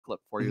clip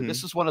for you.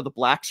 This is one of the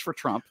Blacks for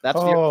Trump. That's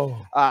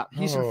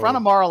he's in front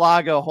of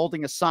Mar-a-Lago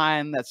holding a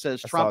sign that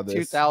says Trump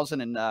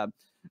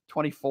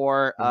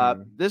 2024.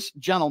 This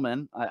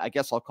gentleman, I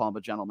guess I'll call him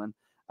a gentleman,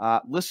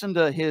 listen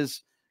to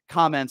his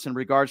comments in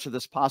regards to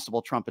this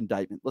possible Trump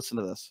indictment. Listen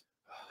to this.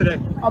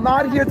 I'm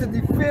out here to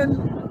defend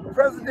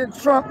President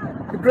Trump,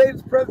 the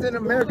greatest president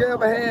America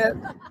ever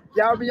had.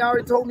 Y'all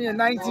already told me in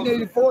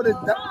 1984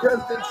 that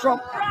President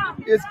Trump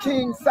is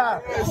King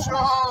Cyrus.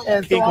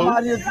 And so I'm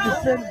out here to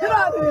defend. Get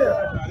out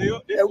of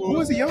here. Who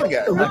is he yelling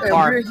at? And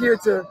we're here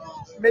to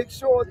make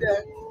sure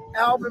that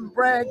Alvin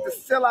Bragg, the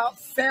sellout,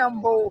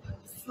 Sambo,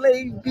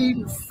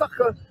 slave-beating,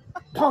 sucker,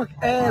 punk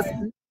ass,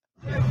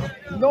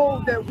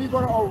 know that we're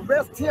going to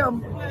arrest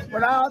him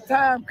when our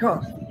time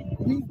comes.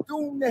 He's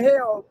doomed to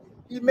hell.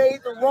 He made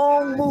the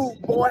wrong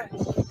move, boy.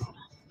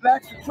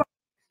 Blacks for Trump.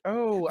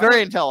 Oh,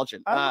 very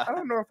intelligent. I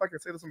don't know if I can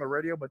say this on the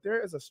radio, but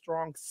there is a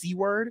strong C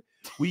word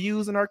we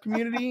use in our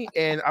community,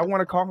 and I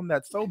want to call him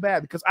that so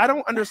bad because I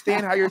don't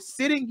understand how you're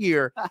sitting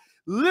here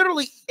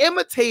literally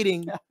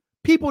imitating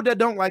people that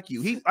don't like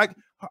you. He's like,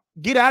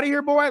 get out of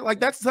here, boy. Like,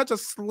 that's such a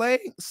slave.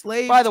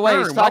 By the way,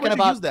 he's term. talking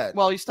about that.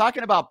 Well, he's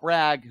talking about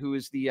Bragg, who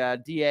is the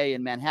DA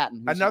in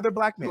Manhattan, another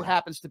black man who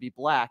happens to be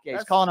black. Yeah,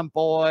 he's calling him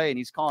boy, and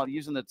he's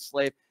using the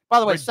slave. By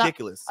the way,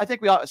 ridiculous. I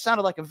think it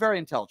sounded like a very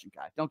intelligent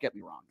guy. Don't get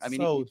me wrong. I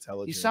mean,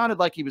 he sounded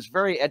like he was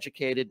very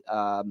educated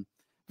man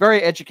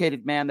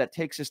that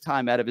takes his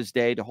time out of his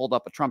day to hold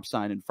up a Trump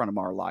sign in front of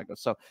Mar-a-Lago.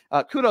 So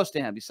kudos to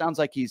him. He sounds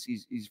like he's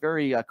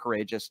very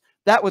courageous.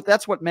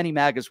 That's what many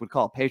MAGAs would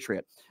call a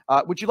patriot.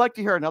 Would you like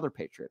to hear another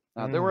patriot?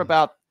 There were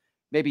about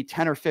maybe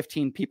 10 or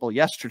 15 people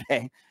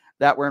yesterday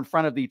that were in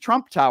front of the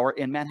Trump Tower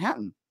in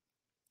Manhattan.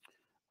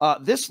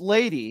 This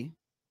lady,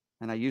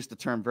 and I use the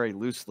term very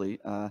loosely,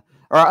 or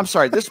I'm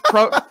sorry, this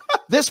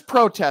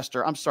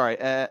protester, I'm sorry,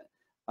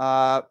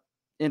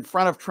 in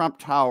front of Trump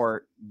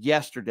Tower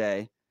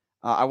yesterday.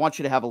 I want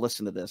you to have a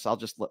listen to this. I'll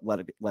just let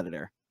it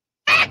air.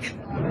 American,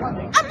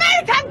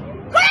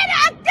 great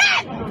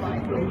again!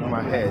 On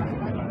my head.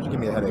 Give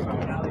me a headache.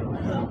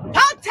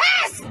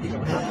 Protest our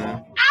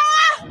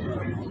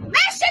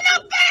national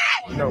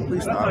flag! No,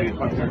 please stop.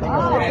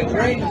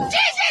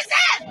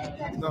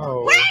 Jesus!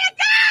 No. Great again!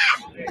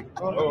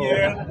 Oh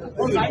yeah.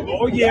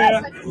 Oh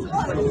yeah.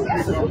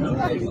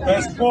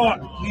 Best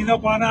part. Clean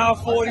up on aisle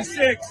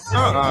 46.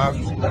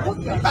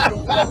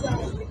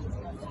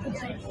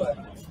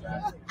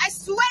 I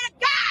swear to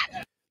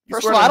God.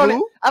 First of all, I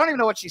don't even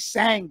know what she's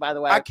saying, by the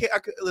way. I can't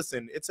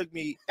listen, it took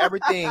me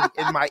everything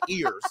in my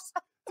ears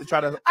to try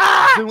to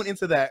tune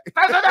into that.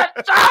 I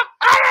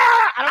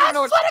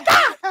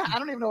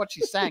don't even know what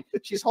she's saying.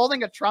 She's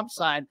holding a Trump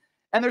sign.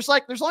 And there's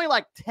only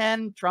like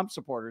 10 Trump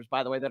supporters,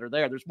 by the way, that are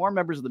there. There's more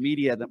members of the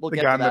media that we'll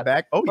get to that. In the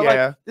back. Oh, but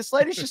yeah. Like, this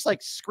lady's just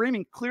like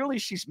screaming. Clearly,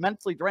 she's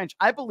mentally deranged.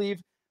 I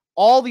believe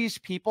all these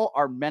people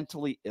are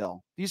mentally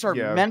ill. These are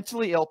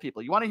mentally ill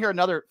people. You want to hear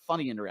another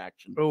funny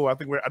interaction? Oh, I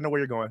know where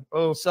you're going.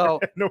 Oh, so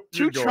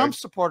two Trump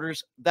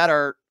supporters that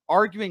are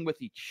arguing with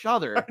each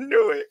other. I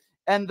knew it.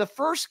 And the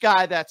first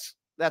guy that's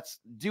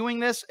doing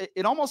this,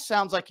 it almost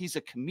sounds like he's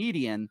a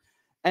comedian.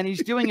 And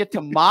he's doing it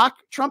to mock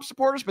Trump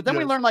supporters. But then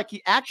we learn like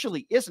he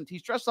actually isn't.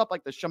 He's dressed up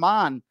like the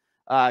shaman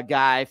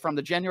guy from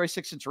the January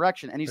 6th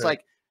insurrection. And he's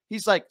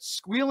like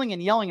squealing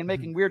and yelling and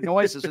making weird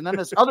noises. And then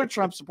this other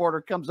Trump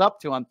supporter comes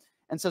up to him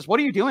and says, "What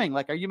are you doing?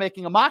 Like, are you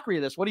making a mockery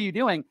of this? What are you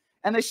doing?"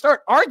 And they start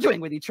arguing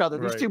with each other.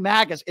 These two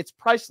MAGAs. It's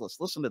priceless.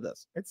 Listen to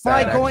this. It's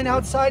sad, going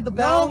outside the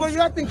bounds. No, but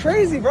you're acting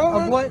crazy,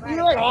 bro. What?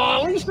 You're like, what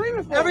are you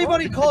screaming for?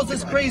 Everybody calls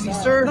us crazy,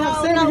 sir.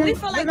 No, we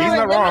feel like he's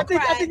not wrong. I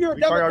think you're a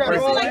Democrat. We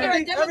feel like you're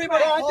a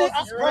Democrat.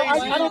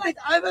 I don't think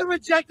I've been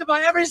rejected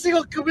by every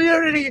single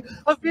community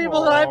of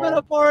people that I've been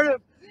a part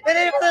of. And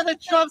even in the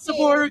Trump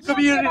supporter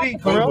community.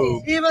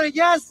 Even,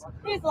 yes,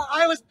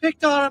 I was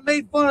picked on and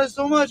made fun of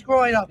so much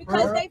growing up.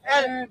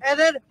 And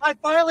then I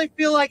finally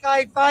feel like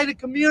I find a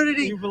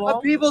community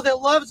of people that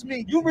loves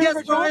me. Yes,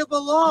 where I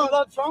belong. You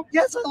love Trump?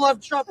 Yes, I love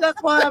Trump.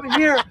 That's why I'm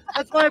here.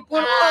 That's why I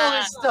put all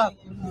this stuff.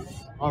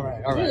 All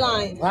right. You're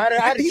lying. I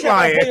had to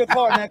check your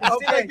part, man. It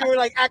seemed like you were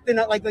like acting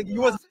like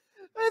you was.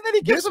 And then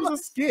he gives him a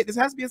skit. This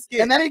has to be a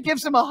skit. And then he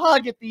gives him a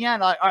hug at the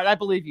end. All right, I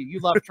believe you.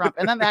 You love Trump.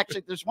 And then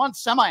actually, there's one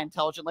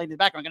semi-intelligent lady in the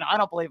background going, "I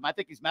don't believe him. I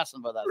think he's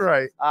messing with us."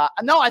 Right.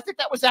 No, I think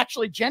that was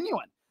actually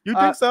genuine. You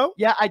think so?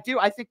 Yeah, I do.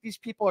 I think these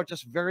people are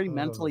just very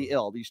mentally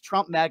ill. These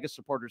Trump MAGA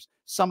supporters,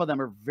 some of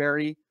them are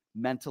very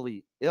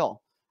mentally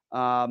ill.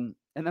 And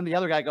then the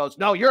other guy goes,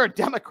 "No, you're a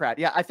Democrat."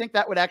 Yeah, I think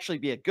that would actually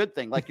be a good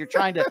thing. Like, you're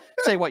trying to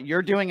say what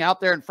you're doing out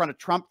there in front of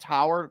Trump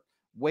Tower,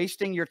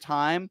 wasting your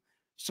time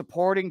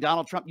supporting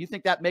Donald Trump. You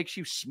think that makes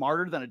you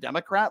smarter than a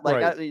Democrat?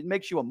 Like, it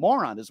makes you a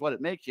moron is what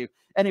it makes you.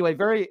 Anyway,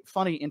 very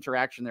funny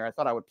interaction there. I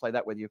thought I would play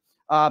that with you.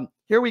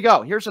 Here we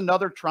go. Here's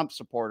another Trump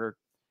supporter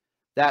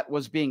that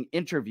was being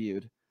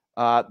interviewed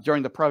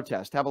during the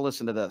protest. Have a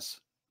listen to this.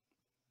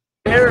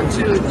 Here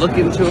to look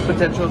into a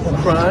potential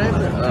crime.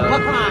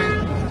 What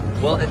crime?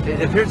 Well,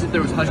 it appears that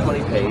there was hush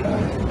money paid.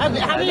 How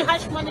many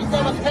hush monies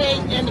there was paid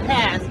in the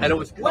past? And it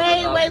was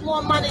way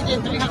more money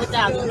than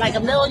 300,000, like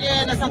 $1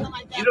 million or something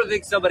like that. You don't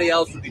think somebody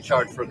else would be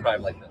charged for a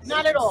crime like this?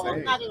 Not at all.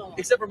 Not at all.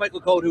 Except for Michael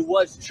Cohen, who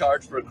was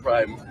charged for a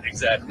crime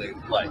exactly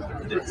like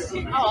this.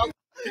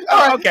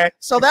 Oh, okay.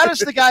 So that is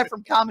the guy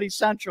from Comedy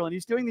Central, and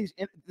he's doing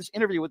this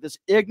interview with this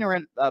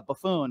ignorant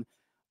buffoon.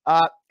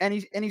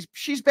 And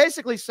she's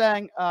basically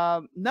saying,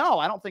 no,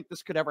 I don't think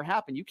this could ever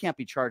happen. You can't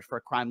be charged for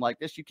a crime like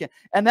this. You can't.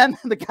 And then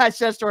the guy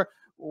says to her,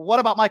 what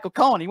about Michael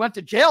Cohen? He went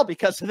to jail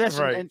because of this.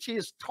 Right. And she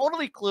is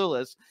totally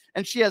clueless,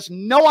 and she has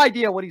no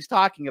idea what he's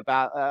talking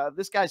about.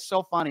 This guy's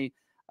so funny.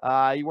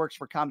 He works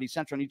for Comedy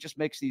Central, and he just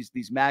makes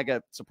these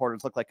MAGA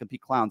supporters look like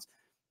complete clowns.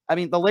 I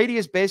mean, the lady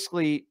is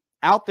basically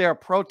out there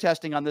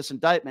protesting on this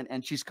indictment,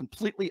 and she's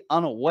completely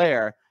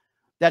unaware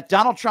that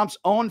Donald Trump's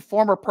own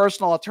former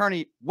personal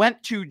attorney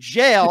went to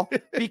jail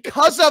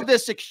because of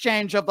this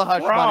exchange of the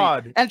hush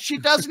money. And she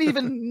doesn't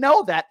even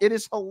know that. It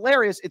is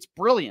hilarious. It's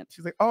brilliant.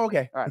 She's like, oh,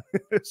 okay. All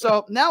right.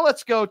 So now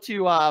let's go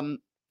to,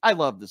 I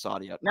love this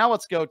audio. Now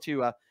let's go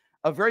to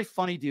a very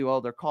funny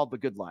duo. They're called the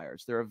Good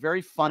Liars. They're a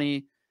very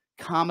funny,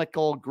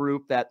 comical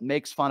group that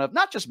makes fun of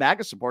not just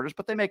MAGA supporters,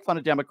 but they make fun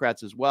of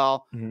Democrats as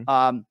well.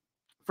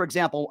 For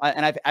example,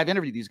 and I've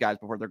interviewed these guys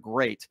before. They're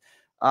great.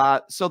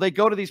 So they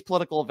go to these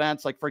political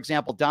events. Like, for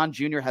example, Don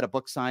Jr. had a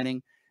book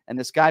signing, and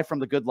this guy from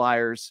the Good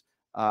Liars,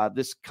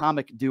 this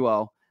comic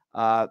duo,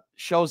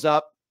 shows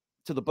up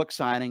to the book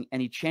signing,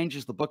 and he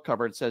changes the book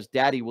cover. It says,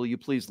 "Daddy, will you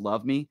please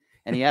love me?"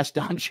 And he asks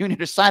Don Jr.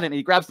 to sign it, and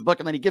he grabs the book,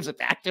 and then he gives it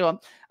back to him.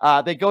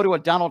 They go to a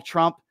Donald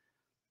Trump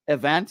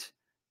event,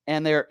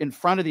 and they're in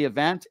front of the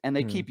event, and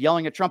they keep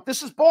yelling at Trump,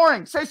 "This is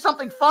boring. Say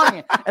something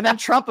funny." And then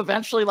Trump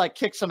eventually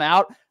kicks them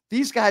out.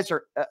 These guys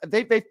are,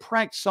 they've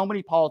pranked so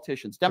many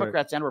politicians,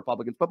 Democrats and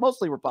Republicans, but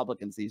mostly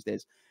Republicans these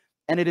days.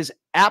 And it is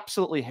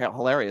absolutely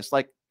hilarious.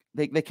 Like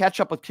they catch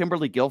up with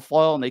Kimberly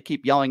Guilfoyle, and they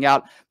keep yelling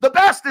out, "The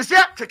best is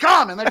yet to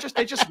come." And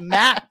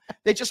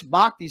they just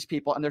mock these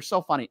people, and they're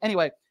so funny.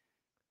 Anyway,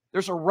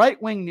 there's a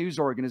right-wing news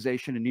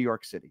organization in New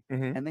York City,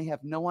 and they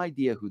have no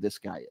idea who this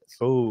guy is.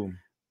 Oh.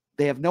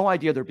 They have no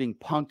idea they're being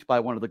punked by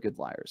one of the Good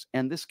Liars.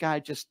 And this guy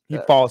just... he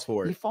falls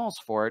for it. He falls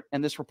for it.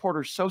 And this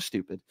reporter's so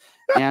stupid.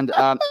 And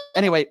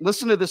anyway,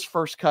 listen to this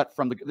first cut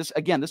from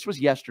this was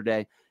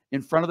yesterday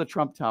in front of the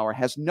Trump Tower.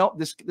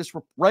 This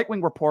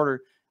right-wing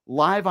reporter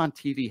live on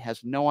TV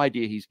has no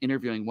idea he's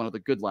interviewing one of the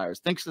Good Liars.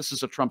 Thinks this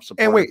is a Trump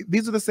supporter. And wait,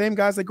 these are the same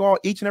guys that go out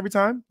each and every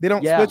time? They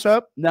don't switch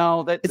up?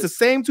 No. It's the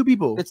same two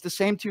people. It's the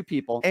same two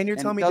people. And you're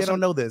telling me they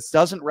don't know this?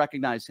 Doesn't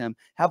recognize him.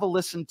 Have a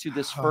listen to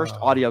this first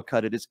audio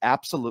cut. It is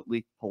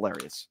absolutely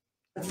hilarious.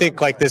 I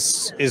think like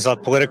this is a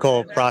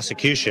political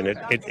prosecution.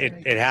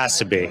 It has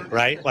to be,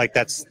 right? Like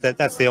that's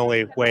the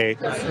only way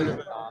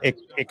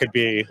it could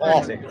be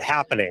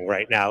happening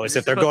right now, is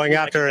if they're going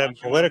after him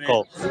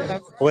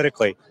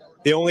politically.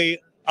 The only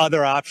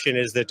other option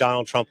is that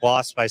Donald Trump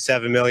lost by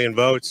 7 million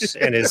votes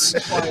and is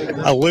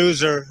a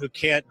loser who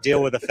can't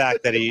deal with the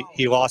fact that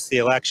he lost the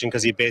election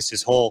because he based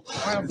his whole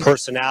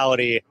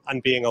personality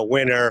on being a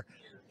winner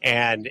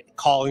and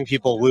calling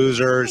people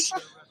losers.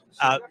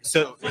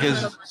 So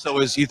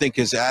you think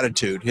his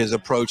attitude, his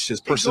approach, his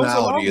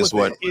personality is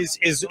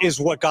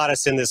what got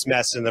us in this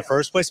mess in the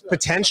first place,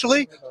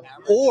 potentially,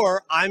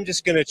 or I'm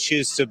just going to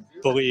choose to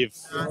believe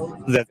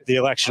that the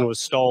election was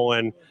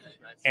stolen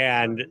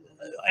and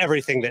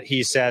everything that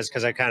he says,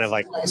 because I kind of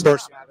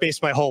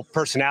base my whole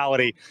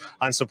personality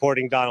on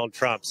supporting Donald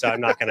Trump. So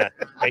I'm not going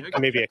to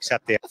maybe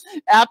accept the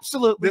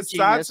absolutely the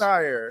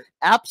satire.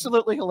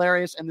 Absolutely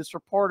hilarious. And this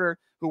reporter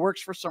who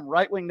works for some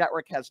right-wing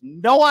network has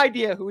no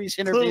idea who he's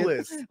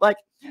interviewing.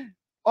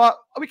 Clueless.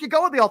 We could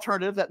go with the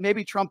alternative that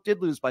maybe Trump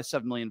did lose by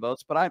 7 million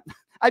votes, but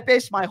I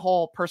base my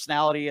whole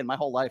personality and my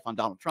whole life on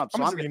Donald Trump.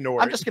 So I'm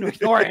just going to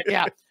ignore it.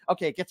 Yeah.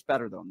 Okay. It gets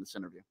better though in this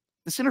interview.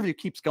 This interview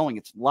keeps going.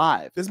 It's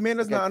live. This man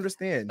does not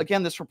understand.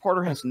 Again, this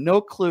reporter has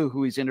no clue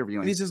who he's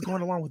interviewing. And he's just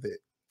going along with it.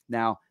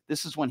 Now,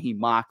 this is when he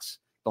mocks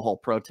the whole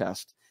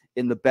protest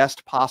in the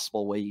best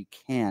possible way you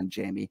can,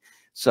 Jamie.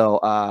 So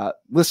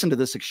listen to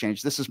this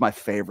exchange. This is my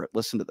favorite.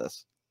 Listen to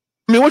this.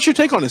 I mean, what's your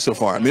take on this so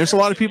far? I mean, there's a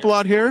lot of people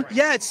out here.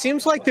 Yeah, it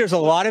seems like there's a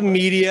lot of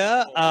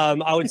media.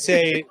 I would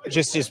say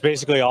just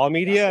basically all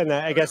media. And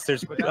I guess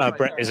there's,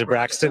 is it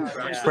Braxton?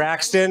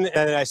 Braxton.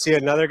 And I see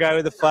another guy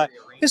with a flag.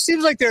 It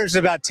seems like there's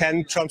about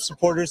 10 Trump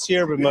supporters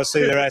here, but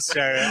mostly the rest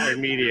are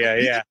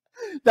media. Yeah.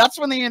 That's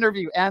when the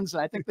interview ends.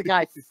 And I think the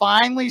guy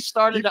finally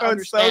started to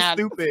understand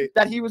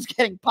that he was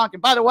getting punked.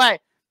 And by the way,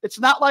 it's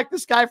not like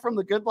this guy from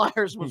the Good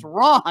Liars was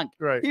wrong.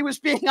 Right. He was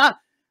being on.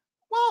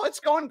 Well, it's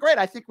going great.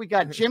 I think we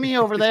got Jimmy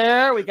over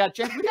there. We got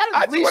Jimmy. We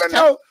got at least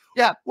know.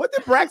 Yeah. What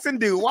did Braxton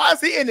do? Why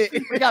is he in it?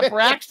 We got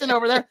Braxton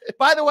over there.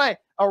 By the way,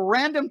 a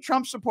random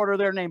Trump supporter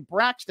there named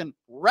Braxton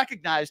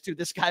recognized who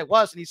this guy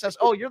was. And he says,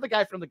 "Oh, you're the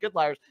guy from the Good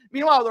Liars."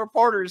 Meanwhile, the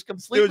reporter is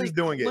completely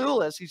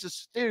clueless. He's a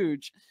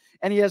stooge.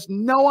 And he has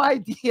no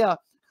idea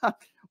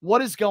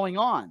what is going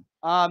on.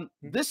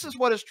 This is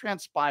what has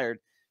transpired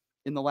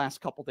in the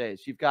last couple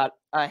days. You've got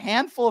a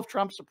handful of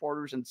Trump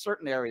supporters in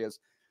certain areas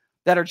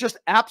that are just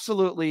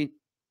absolutely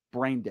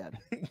brain dead.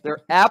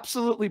 They're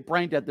absolutely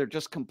brain dead. They're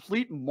just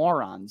complete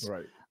morons.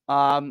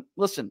 Right.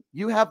 Listen,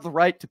 you have the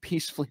right to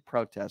peacefully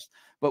protest,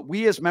 but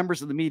we as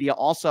members of the media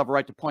also have a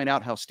right to point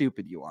out how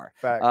stupid you are.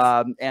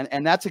 Facts.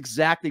 And that's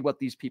exactly what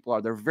these people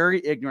are. They're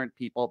very ignorant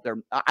people.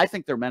 I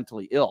think they're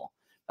mentally ill.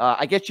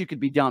 I guess you could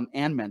be dumb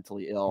and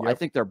mentally ill. Yep. I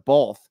think they're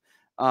both.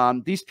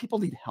 These people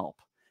need help.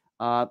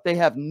 They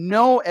have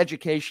no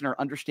education or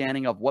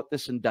understanding of what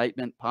this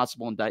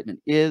possible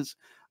indictment is.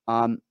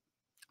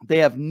 They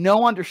have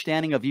no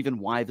understanding of even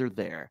why they're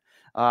there.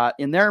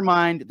 In their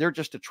mind, they're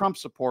just a Trump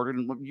supporter.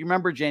 And you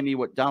remember, Jamie,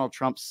 what Donald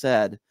Trump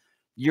said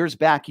years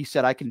back? He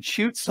said, I can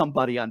shoot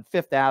somebody on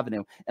Fifth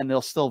Avenue and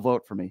they'll still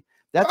vote for me.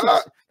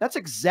 That's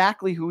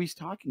exactly who he's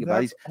talking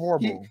about. He's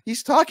horrible.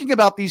 He's talking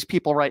about these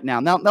people right now.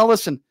 Now,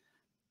 listen,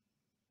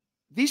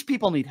 these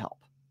people need help.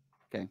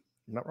 Okay.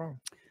 Not wrong.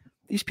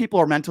 These people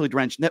are mentally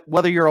drenched.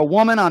 Whether you're a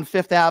woman on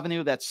Fifth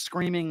Avenue that's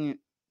screaming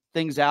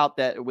things out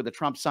that with a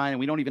Trump sign and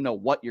we don't even know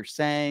what you're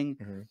saying,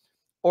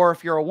 or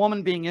if you're a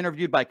woman being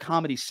interviewed by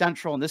Comedy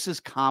Central, and this is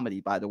comedy,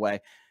 by the way,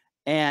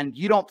 and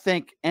you don't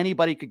think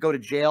anybody could go to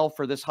jail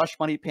for this hush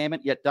money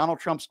payment, yet Donald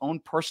Trump's own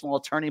personal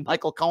attorney,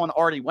 Michael Cohen,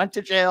 already went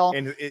to jail.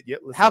 And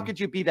how could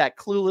you be that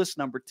clueless?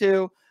 Number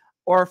two,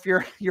 or if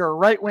you're a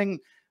right-wing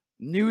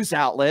news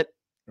outlet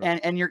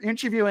and you're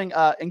interviewing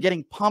and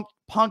getting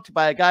punked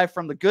by a guy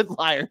from the Good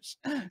Liars,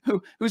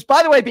 who's,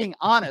 by the way, being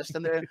honest.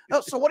 And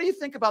so what do you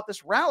think about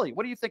this rally?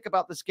 What do you think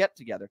about this get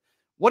together?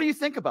 What do you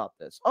think about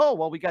this? Oh,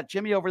 well, we got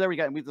Jimmy over there. We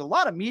have a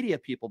lot of media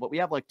people, but we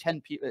have like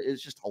 10 people.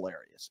 It's just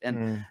hilarious.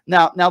 And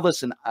now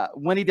listen,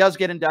 when he does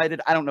get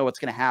indicted, I don't know what's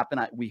going to happen.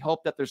 We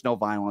hope that there's no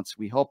violence.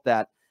 We hope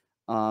that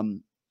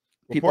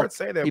reports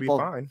say they'll be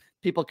fine.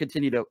 People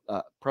continue to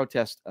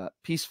protest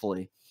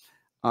peacefully.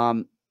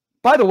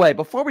 By the way,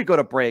 before we go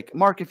to break,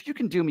 Mark, if you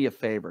can do me a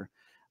favor,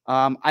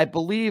 I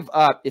believe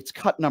it's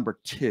cut number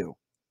 2.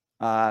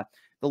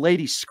 The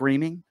lady's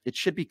screaming. It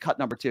should be cut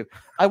number 2.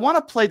 I want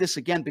to play this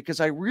again because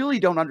I really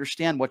don't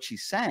understand what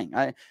she's saying.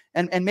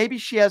 And maybe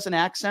she has an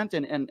accent,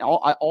 and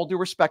all due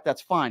respect,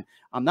 that's fine.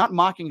 I'm not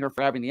mocking her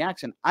for having the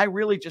accent. I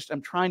really just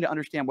am trying to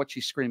understand what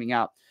she's screaming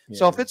out. Yeah.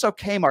 So if it's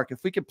okay, Mark,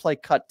 if we could play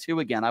cut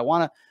 2 again, I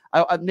want to.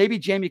 Maybe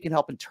Jamie can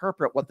help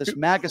interpret what this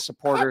MAGA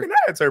supporter. How can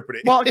I interpret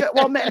it? Well,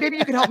 maybe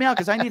you can help me out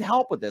because I need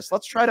help with this.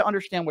 Let's try to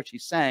understand what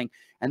she's saying,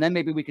 and then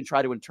maybe we can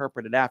try to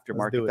interpret it after,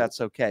 Mark, if that's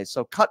okay.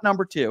 So, cut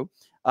number 2.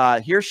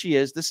 Here she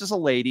is. This is a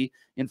lady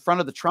in front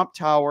of the Trump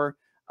Tower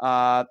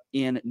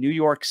in New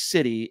York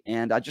City,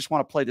 and I just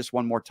want to play this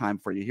one more time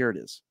for you. Here it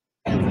is.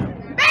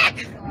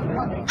 Make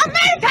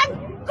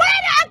American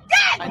great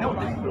again. I know.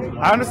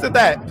 I understood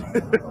that.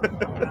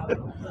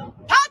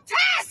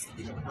 Protest.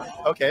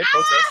 Okay,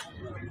 protest.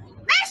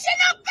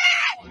 National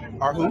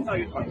Guard. Are who?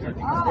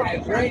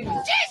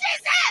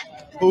 Jesus.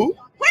 Who?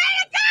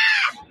 Great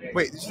God.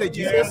 Wait, did you say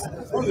Jesus?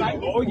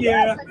 Oh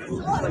yeah.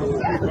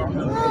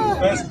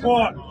 Best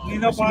part.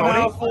 Clean up on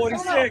aisle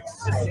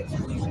 46. I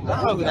don't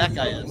know who that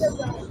guy is.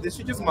 Did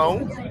she just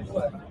moan?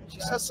 She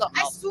says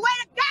something else. I swear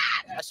to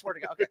God. I swear to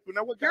God. Okay.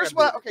 Now Here's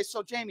what. Okay,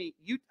 so Jamie,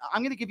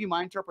 I'm going to give you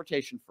my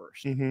interpretation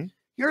first. Mm-hmm.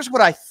 Here's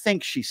what I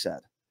think she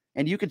said,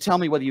 and you can tell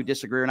me whether you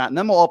disagree or not. And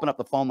then we'll open up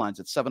the phone lines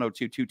at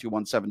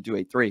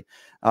 702-221-7283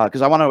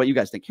 because I want to know what you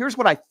guys think. Here's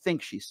what I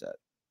think she said,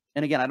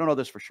 and again, I don't know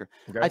this for sure.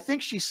 Okay. I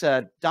think she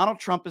said Donald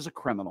Trump is a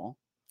criminal.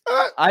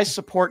 I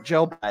support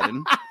Joe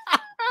Biden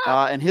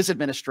and his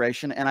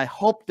administration, and I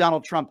hope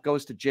Donald Trump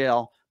goes to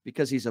jail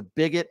because he's a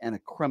bigot and a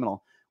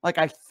criminal. Like,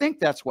 I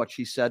think that's what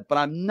she said, but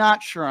I'm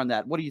not sure on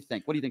that. What do you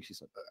think? What do you think she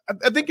said?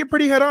 I think you're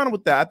pretty head on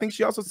with that. I think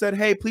she also said,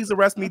 hey, please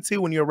arrest me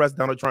too when you arrest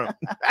Donald Trump.